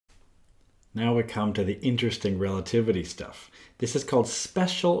Now we come to the interesting relativity stuff. This is called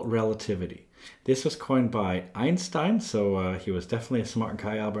special relativity. This was coined by Einstein, so he was definitely a smart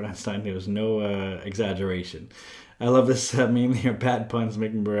guy, Albert Einstein. There was no exaggeration. I love this meme here, bad puns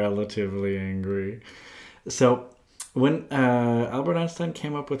make me relatively angry. So when Albert Einstein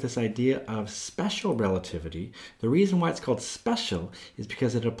came up with this idea of special relativity, the reason why it's called special is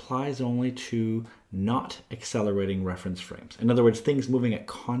because it applies only to not accelerating reference frames. In other words, things moving at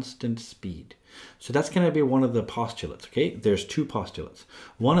constant speed. So that's going to be one of the postulates, okay? There's two postulates.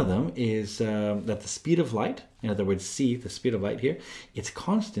 One of them is that the speed of light, in other words, c, the speed of light here, it's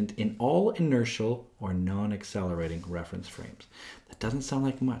constant in all inertial or non-accelerating reference frames. That doesn't sound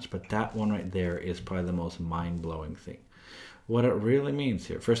like much, but that one right there is probably the most mind-blowing thing. What it really means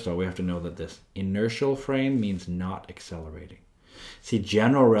here, first of all, we have to know that this inertial frame means not accelerating. See,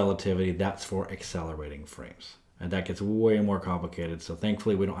 general relativity, that's for accelerating frames. And that gets way more complicated. So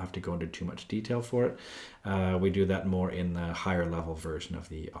thankfully, we don't have to go into too much detail for it. We do that more in the higher level version of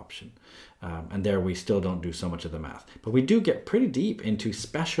the option. And there we still don't do so much of the math. But we do get pretty deep into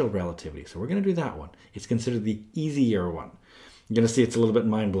special relativity. So we're going to do that one. It's considered the easier one. You're going to see it's a little bit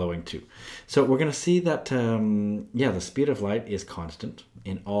mind-blowing too. So we're going to see that, yeah, the speed of light is constant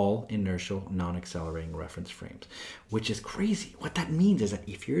in all inertial, non-accelerating reference frames, which is crazy. What that means is that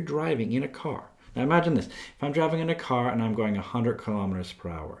if you're driving in a car, now imagine this, if I'm driving in a car and I'm going 100 kilometers per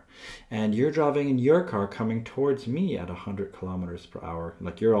hour, and you're driving in your car coming towards me at 100 kilometers per hour,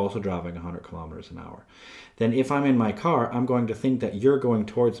 like you're also driving 100 kilometers an hour, then if I'm in my car, I'm going to think that you're going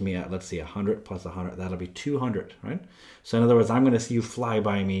towards me at, let's see, 100 plus 100, that'll be 200, right? So in other words, I'm going to see you fly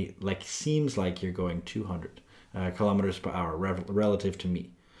by me like seems like you're going 200 kilometers per hour relative to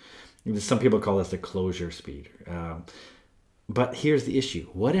me. Some people call this the closure speed. But here's the issue.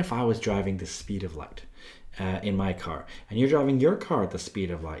 What if I was driving the speed of light in my car and you're driving your car at the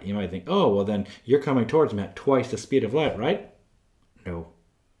speed of light? You might think, oh, well then you're coming towards me at twice the speed of light, right? No.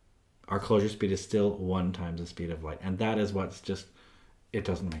 Our closure speed is still 1 times the speed of light. And that is what's just, it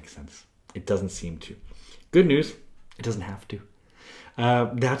doesn't make sense. It doesn't seem to. Good news, it doesn't have to.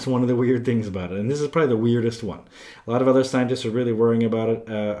 That's one of the weird things about it. And this is probably the weirdest one. A lot of other scientists are really worrying about it.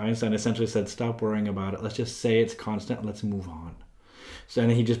 Einstein essentially said, stop worrying about it. Let's just say it's constant. Let's move on. So, and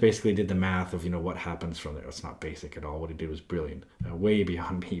he just basically did the math of, you know, what happens from there. It's not basic at all. What he did was brilliant, way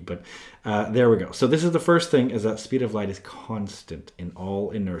beyond me. But there we go. So this is the first thing, is that speed of light is constant in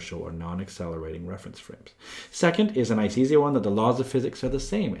all inertial or non-accelerating reference frames. Second is a nice easy one, that the laws of physics are the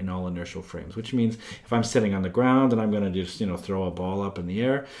same in all inertial frames, which means if I'm sitting on the ground and I'm going to just, you know, throw a ball up in the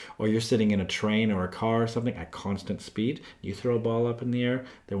air, or you're sitting in a train or a car or something at constant speed, you throw a ball up in the air,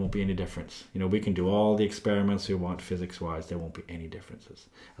 there won't be any difference. You know, we can do all the experiments we want physics-wise, there won't be any difference.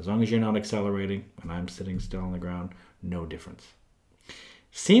 As long as you're not accelerating and I'm sitting still on the ground, no difference.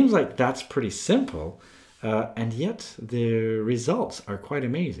 Seems like that's pretty simple, and yet the results are quite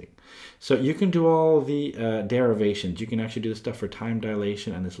amazing. So you can do all the derivations. You can actually do this stuff for time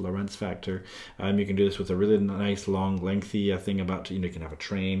dilation and this Lorentz factor. You can do this with a really nice, long, lengthy thing about, you know, you can have a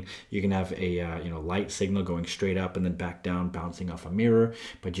train. You can have a you know, light signal going straight up and then back down, bouncing off a mirror.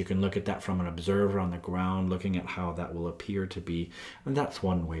 But you can look at that from an observer on the ground, looking at how that will appear to be. And that's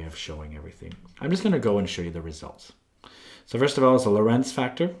one way of showing everything. I'm just going to go and show you the results. So first of all, it's a Lorentz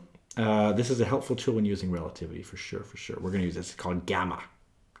factor. This is a helpful tool when using relativity, for sure, for sure. We're going to use this. It's called gamma.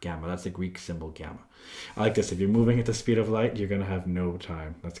 Gamma, that's the Greek symbol gamma. I like this. If you're moving at the speed of light, you're going to have no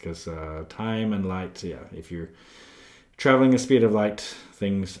time. That's because time and light, yeah, if you're traveling the speed of light,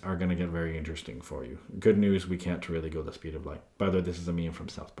 things are going to get very interesting for you. Good news, we can't really go the speed of light. By the way, this is a meme from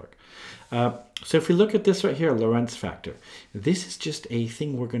South Park. So if we look at this right here, Lorentz factor, this is just a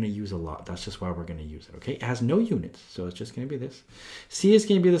thing we're going to use a lot. That's just why we're going to use it, okay? It has no units, so it's just going to be this. C is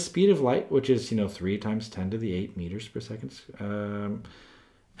going to be the speed of light, which is, you know, 3 times 10 to the 8 meters per second.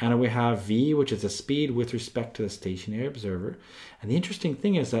 And we have V, which is the speed with respect to the stationary observer. And the interesting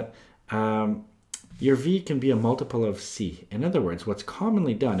thing is that your V can be a multiple of C. In other words, what's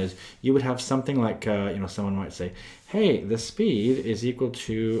commonly done is you would have something like, you know, someone might say, hey, the speed is equal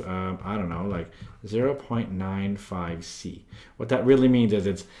to, I don't know, like 0.95 C. What that really means is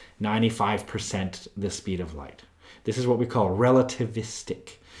it's 95% the speed of light. This is what we call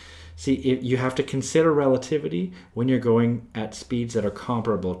relativistic. See, you have to consider relativity when you're going at speeds that are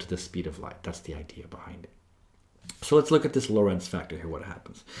comparable to the speed of light. That's the idea behind it. So let's look at this Lorentz factor here, what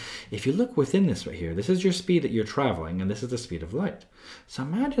happens. If you look within this right here, this is your speed that you're traveling, and this is the speed of light. So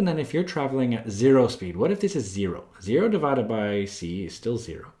imagine then if you're traveling at 0 speed, what if this is 0? 0 divided by c is still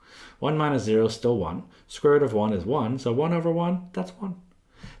 0. 1 minus 0 is still 1. Square root of 1 is 1, so 1 over 1, that's 1.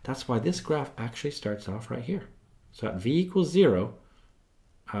 That's why this graph actually starts off right here. So at v equals 0,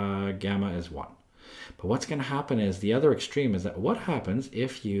 gamma is 1. But what's going to happen is the other extreme is that what happens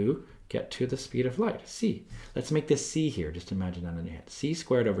if you get to the speed of light, c. Let's make this c here. Just imagine that in your head. C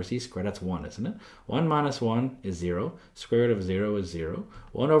squared over c squared, that's 1, isn't it? 1 minus 1 is 0. Square root of 0 is 0.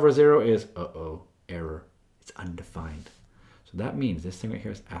 1 over 0 is, error. It's undefined. So that means this thing right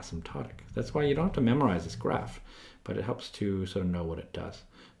here is asymptotic. That's why you don't have to memorize this graph, but it helps to sort of know what it does.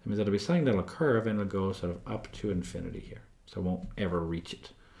 It means it'll be something that'll curve and it'll go sort of up to infinity here. So it won't ever reach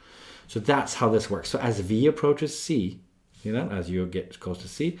it. So that's how this works. So as v approaches c, see that? As you get close to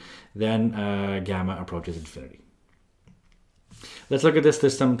c, then gamma approaches infinity. Let's look at this.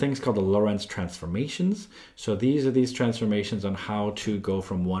 There's some things called the Lorentz transformations. So these are these transformations on how to go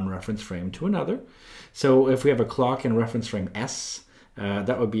from one reference frame to another. So if we have a clock in reference frame S,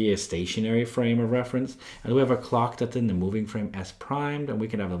 that would be a stationary frame of reference. And we have a clock that's in the moving frame S primed, and we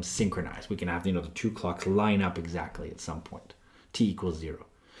can have them synchronized. We can have, the two clocks line up exactly at some point. T equals 0.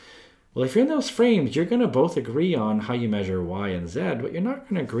 Well, if you're in those frames, you're going to both agree on how you measure y and z, but you're not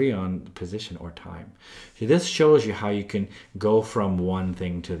going to agree on position or time. So this shows you how you can go from one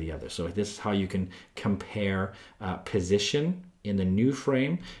thing to the other. So this is how you can compare position in the new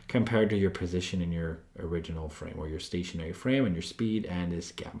frame compared to your position in your original frame or your stationary frame, and your speed and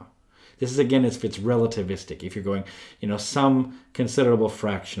this gamma. This is, again, if it's relativistic, if you're going, some considerable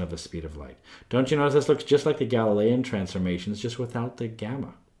fraction of the speed of light. Don't you notice this looks just like the Galilean transformations, just without the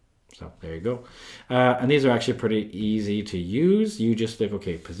gamma? So there you go. And these are actually pretty easy to use. You just think,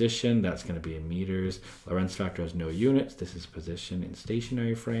 okay, position, that's going to be in meters. Lorentz factor has no units. This is position in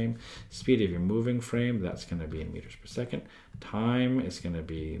stationary frame. Speed of your moving frame, that's going to be in meters per second. Time is going to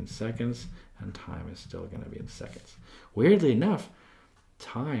be in seconds, and time is still going to be in seconds. Weirdly enough,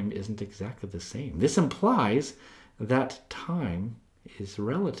 time isn't exactly the same. This implies that time is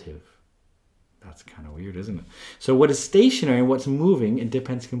relative. That's kind of weird, isn't it? So what is stationary and what's moving, it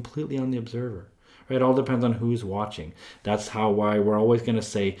depends completely on the observer. Right? It all depends on who's watching. That's why we're always going to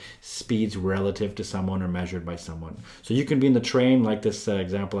say speed's relative to someone or measured by someone. So you can be in the train, like this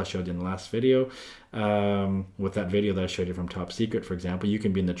example I showed you in the last video. With that video that I showed you from Top Secret, for example, you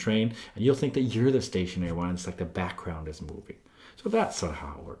can be in the train and you'll think that you're the stationary one. It's like the background is moving. So that's sort of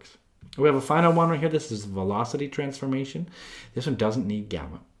how it works. We have a final one right here. This is velocity transformation. This one doesn't need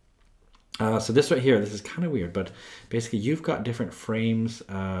gamma. So this right here, this is kind of weird, but basically you've got different frames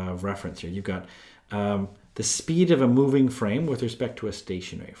of reference here. You've got the speed of a moving frame with respect to a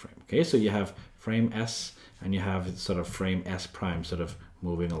stationary frame. Okay, so you have frame S and you have sort of frame S prime sort of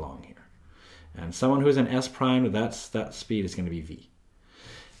moving along here. And someone who's in S prime, that speed is going to be V.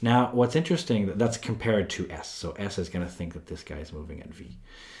 Now, what's interesting, that's compared to S. So S is going to think that this guy is moving at V.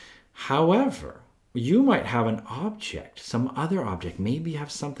 However, you might have an object, some other object. Maybe you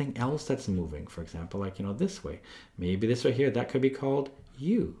have something else that's moving. For example, like, this way. Maybe this right here, that could be called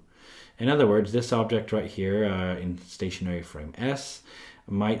U. In other words, this object right here in stationary frame S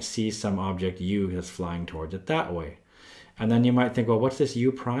might see some object U that's flying towards it that way. And then you might think, well, what's this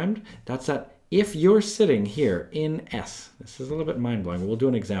U primed? That's that if you're sitting here in S, this is a little bit mind-blowing. We'll do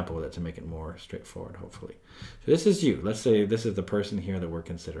an example with it to make it more straightforward, hopefully. So this is you. Let's say this is the person here that we're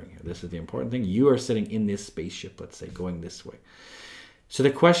considering here. This is the important thing. You are sitting in this spaceship, let's say, going this way. So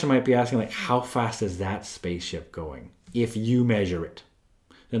the question might be asking, like, how fast is that spaceship going if you measure it?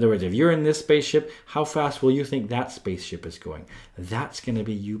 In other words, if you're in this spaceship, how fast will you think that spaceship is going? That's going to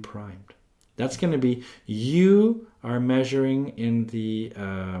be U primed. That's going to be you are measuring in the,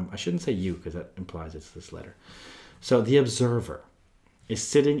 I shouldn't say you because that implies it's this letter. So the observer is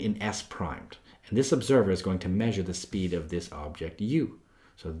sitting in S primed. And this observer is going to measure the speed of this object U.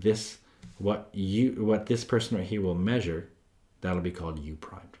 So this, what this person right here will measure, that'll be called U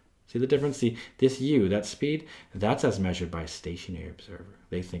primed. See the difference? See, this U, that speed, that's as measured by a stationary observer.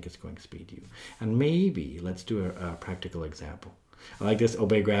 They think it's going speed U. And maybe, let's do a practical example. I like this,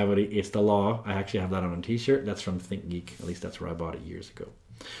 obey gravity, it's the law. I actually have that on a t-shirt. That's from ThinkGeek. At least that's where I bought it years ago.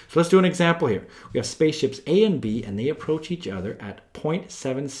 So let's do an example here. We have spaceships A and B, and they approach each other at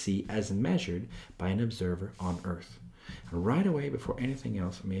 0.7 C as measured by an observer on Earth. And right away, before anything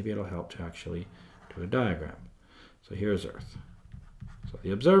else, maybe it'll help to actually do a diagram. So here's Earth. So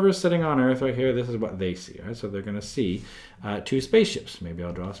the observer is sitting on Earth right here. This is what they see. Right? So they're going to see two spaceships. Maybe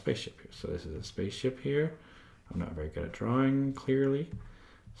I'll draw a spaceship here. So this is a spaceship here. I'm not very good at drawing clearly.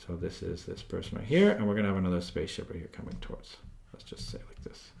 So this is this person right here, and we're going to have another spaceship right here coming towards. Let's just say like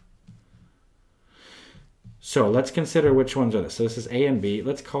this. So let's consider which ones are this. So this is A and B.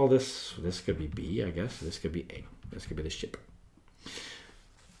 Let's call this could be B, I guess. This could be A. This could be the ship.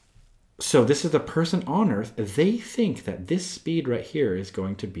 So this is the person on Earth. They think that this speed right here is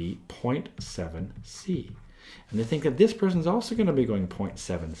going to be 0.7 C. And they think that this person's also going to be going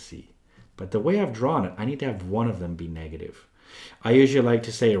 0.7 c. But the way I've drawn it, I need to have one of them be negative. I usually like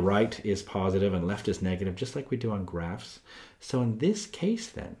to say right is positive and left is negative, just like we do on graphs. So in this case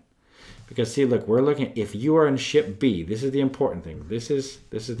then, because see, look, we're looking at if you are in ship B, this is the important thing. This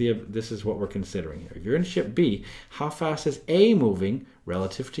is what we're considering here. If you're in ship B, how fast is A moving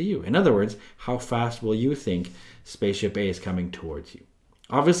relative to you? In other words, how fast will you think spaceship A is coming towards you?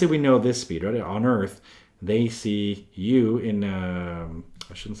 Obviously, we know this speed, right? On Earth, they see you in,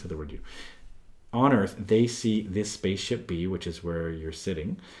 I shouldn't say the word you. On Earth, they see this spaceship B, which is where you're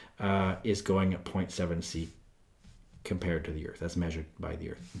sitting, is going at 0.7 c compared to the Earth, as measured by the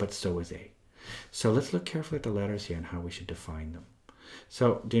Earth. But so is A. So let's look carefully at the letters here and how we should define them.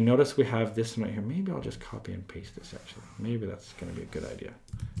 So do you notice we have this one right here? Maybe I'll just copy and paste this actually. Maybe that's going to be a good idea.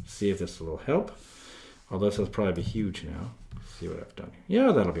 See if this will help. Although this will probably be huge now. Let's see what I've done here.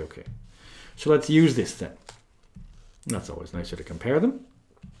 Yeah, that'll be okay. So let's use this then. That's always nicer to compare them.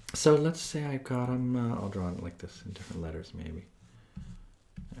 So let's say I've got them, I'll draw it like this in different letters maybe.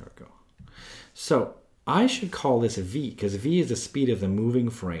 There we go. So I should call this V, because V is the speed of the moving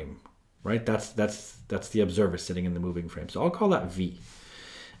frame, right? That's the observer sitting in the moving frame. So I'll call that V.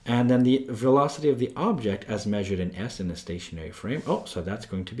 And then the velocity of the object as measured in S in the stationary frame. Oh, so that's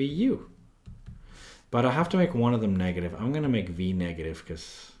going to be U. But I have to make one of them negative. I'm going to make V negative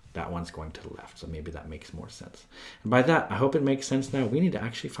because that one's going to the left. So maybe that makes more sense. And by that, I hope it makes sense now. We need to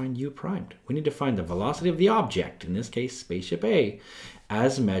actually find U primed. We need to find the velocity of the object, in this case, spaceship A,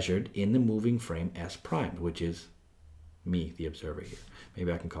 as measured in the moving frame S primed, which is me, the observer here.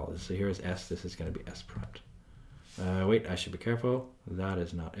 Maybe I can call this. So here is S. This is going to be S primed. Wait, I should be careful. That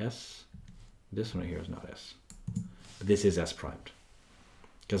is not S. This one right here is not S. But this is S primed.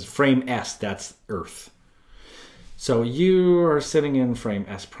 Because frame S, that's Earth. So you are sitting in frame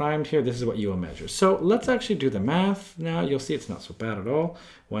S primed here. This is what you will measure. So let's actually do the math. Now you'll see it's not so bad at all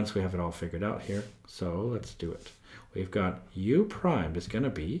once we have it all figured out here. So let's do it. We've got U primed is going to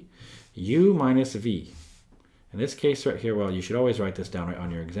be U minus V. In this case right here, well, you should always write this down right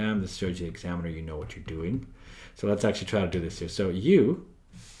on your exam. This shows you the examiner, you know what you're doing. So let's actually try to do this here. So U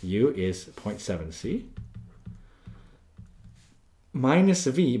is 0.7 c. Minus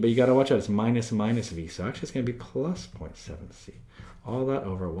V, but you got to watch out, it's minus V. So actually it's going to be plus 0.7 c. All that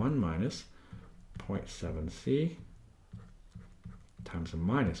over 1 minus 0.7 c times a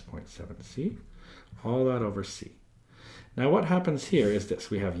minus 0.7 c. All that over c. Now what happens here is this.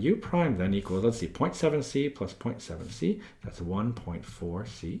 We have U prime then equals, let's see, 0.7 c plus 0.7 c. That's 1.4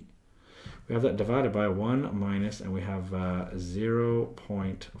 c. We have that divided by 1 minus, and we have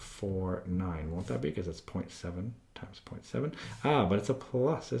 0.49. Won't that be? Because it's 0.7 times 0.7. Ah, but it's a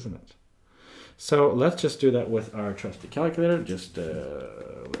plus, isn't it? So let's just do that with our trusty calculator. Just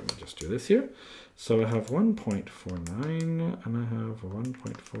let me just do this here. So I have 1.49, and I have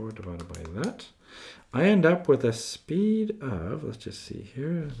 1.4 divided by that. I end up with a speed of, let's just see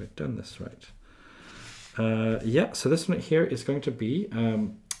here, have I done this right? Yeah, so this one here is going to be,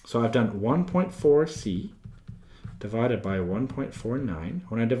 so I've done 1.4 c divided by 1.49.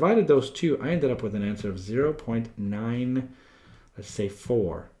 When I divided those two, I ended up with an answer of 0.9, let's say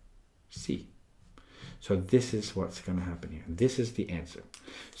 4 c. So this is what's going to happen here. This is the answer.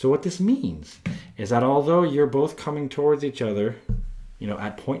 So what this means is that although you're both coming towards each other, you know,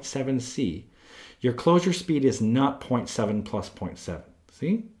 at 0.7 c, your closure speed is not 0.7 plus 0.7.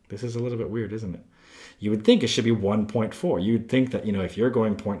 See? This is a little bit weird, isn't it? You would think it should be 1.4. You'd think that, you know, if you're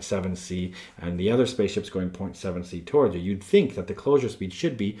going 0.7 c and the other spaceship's going 0.7 c towards you, you'd think that the closure speed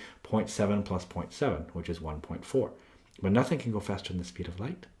should be 0.7 plus 0.7, which is 1.4. But nothing can go faster than the speed of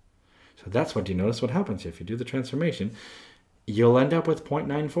light. So that's what you notice what happens here. If you do the transformation, you'll end up with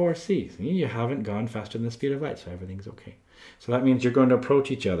 0.94 c. See? You haven't gone faster than the speed of light, so everything's okay. So that means you're going to approach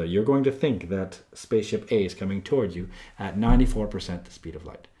each other. You're going to think that spaceship A is coming towards you at 94% the speed of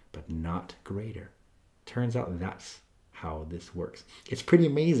light, but not greater. Turns out that's how this works. It's pretty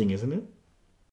amazing, isn't it?